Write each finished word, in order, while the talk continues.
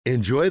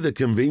Enjoy the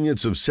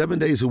convenience of 7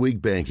 days a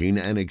week banking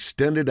and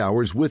extended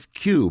hours with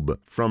Cube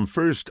from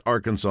First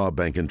Arkansas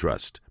Bank and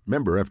Trust.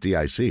 Member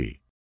FDIC.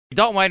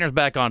 Dalton Wagner's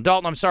back on.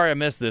 Dalton, I'm sorry I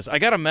missed this. I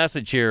got a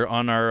message here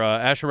on our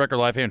Asher Record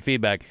Live Hand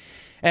feedback,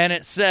 and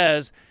it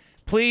says,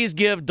 please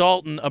give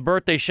Dalton a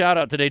birthday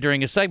shout-out today during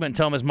his segment and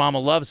tell him his mama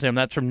loves him.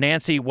 That's from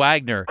Nancy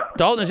Wagner.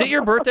 Dalton, is it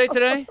your birthday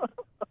today?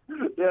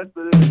 Yes,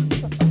 it is.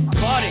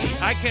 Buddy,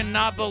 I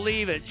cannot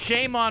believe it.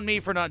 Shame on me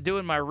for not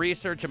doing my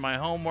research and my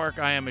homework.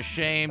 I am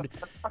ashamed.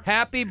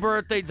 Happy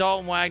birthday,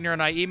 Dalton Wagner.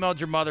 And I emailed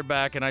your mother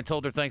back, and I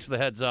told her thanks for the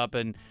heads up.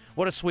 And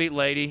what a sweet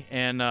lady.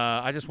 And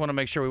I just want to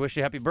make sure we wish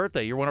you a happy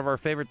birthday. You're one of our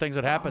favorite things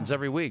that happens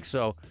every week.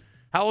 So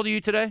how old are you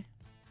today?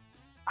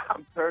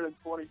 I'm turning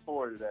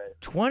 24 today.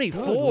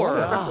 24?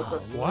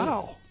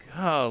 Wow.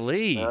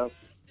 Golly. Yeah,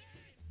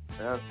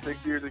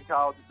 6 years in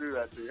college to do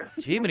that to you.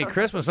 Gee, many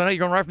Christmas. I know you're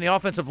going right from the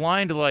offensive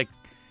line to, like,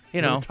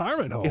 you know.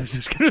 Retirement home. I was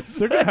just gonna say.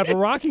 They're going to have a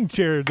rocking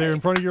chair there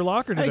in front of your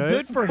locker today. Hey,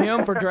 good for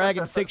him for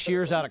dragging 6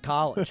 years out of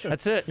college.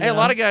 That's it. Hey, a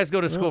lot of guys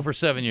go to school for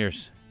 7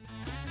 years.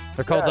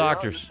 They're called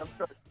doctors.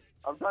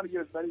 I'm trying to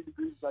get as many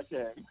degrees as I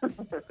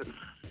can.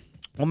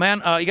 Well, man,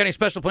 you got any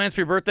special plans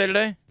for your birthday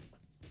today?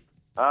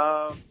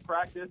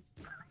 Practice.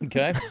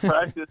 Okay.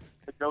 Practice.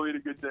 Go eat a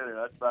good dinner.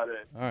 That's about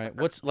it. All right.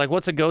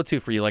 What's a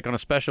go-to for you, like on a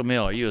special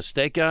meal? Are you a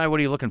steak guy?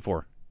 What are you looking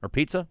for? Or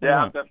pizza?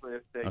 Yeah, I'm definitely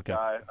a steak Okay.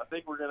 guy. I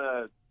think we're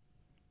gonna.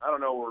 I don't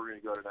know where we're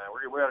gonna go tonight.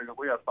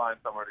 We gotta find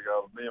somewhere to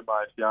go. Me and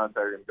my fiance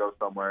are gonna go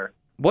somewhere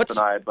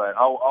tonight, but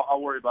I'll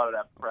worry about it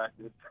after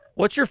practice.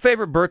 What's your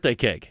favorite birthday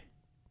cake?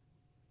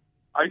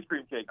 Ice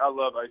cream cake. I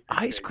love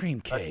Ice cream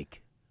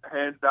cake.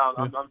 Hands down,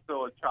 I'm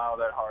still a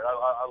child at heart.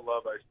 I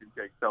love ice cream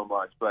cake so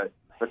much. But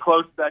the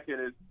close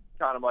second is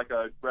kind of like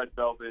a red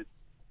velvet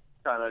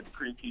kind of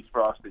cream cheese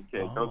frosted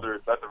cake.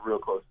 That's a real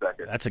close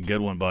second. That's a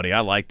good one, buddy.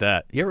 I like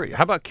that.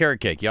 How about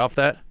carrot cake? You off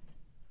that?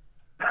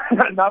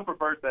 Not for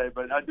birthday,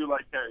 but I do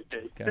like carrot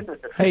cake.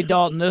 Okay. Hey,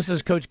 Dalton, this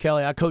is Coach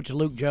Kelly. I coach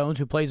Luke Jones,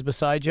 who plays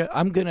beside you.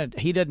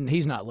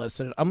 He's not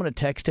listening. I'm gonna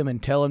text him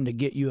and tell him to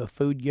get you a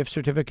food gift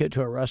certificate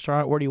to a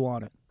restaurant. Where do you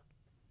want it?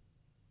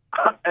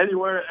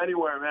 Anywhere,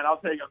 man. I'll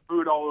take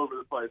food all over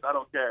the place. I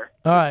don't care.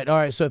 All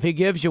right. So if he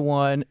gives you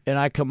one and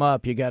I come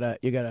up, you gotta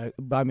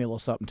buy me a little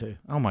something too.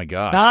 Oh my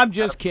gosh. No, I'm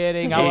just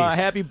kidding. Jeez.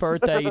 Happy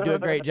birthday. You do a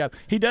great job.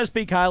 He does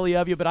speak highly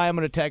of you, but I am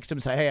going to text him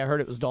and say, hey, I heard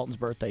it was Dalton's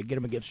birthday. Get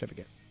him a gift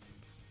certificate.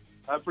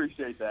 I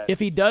appreciate that. If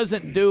he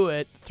doesn't do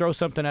it, throw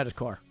something at his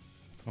car.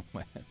 Oh,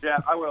 man. Yeah,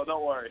 I will.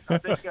 Don't worry. I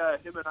think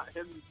him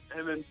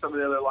and some of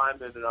the other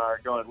linemen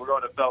are going. We're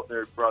going to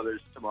Feltner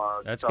Brothers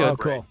tomorrow. That's good. Oh,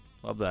 cool.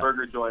 Love that.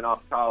 Burger joint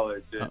off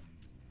college. And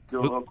do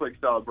a little quick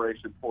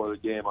celebration before the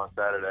game on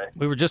Saturday.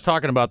 We were just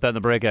talking about that in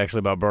the break, actually,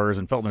 about burgers,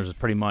 and Feltner's is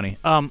pretty money.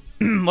 Well,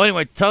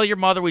 anyway, tell your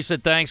mother we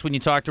said thanks when you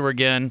talk to her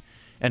again,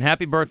 and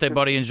happy birthday,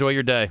 buddy. Enjoy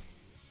your day.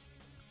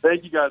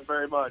 Thank you guys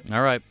very much.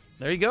 All right.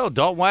 There you go.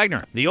 Dalton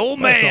Wagner, the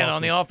old man awesome.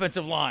 on the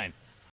offensive line.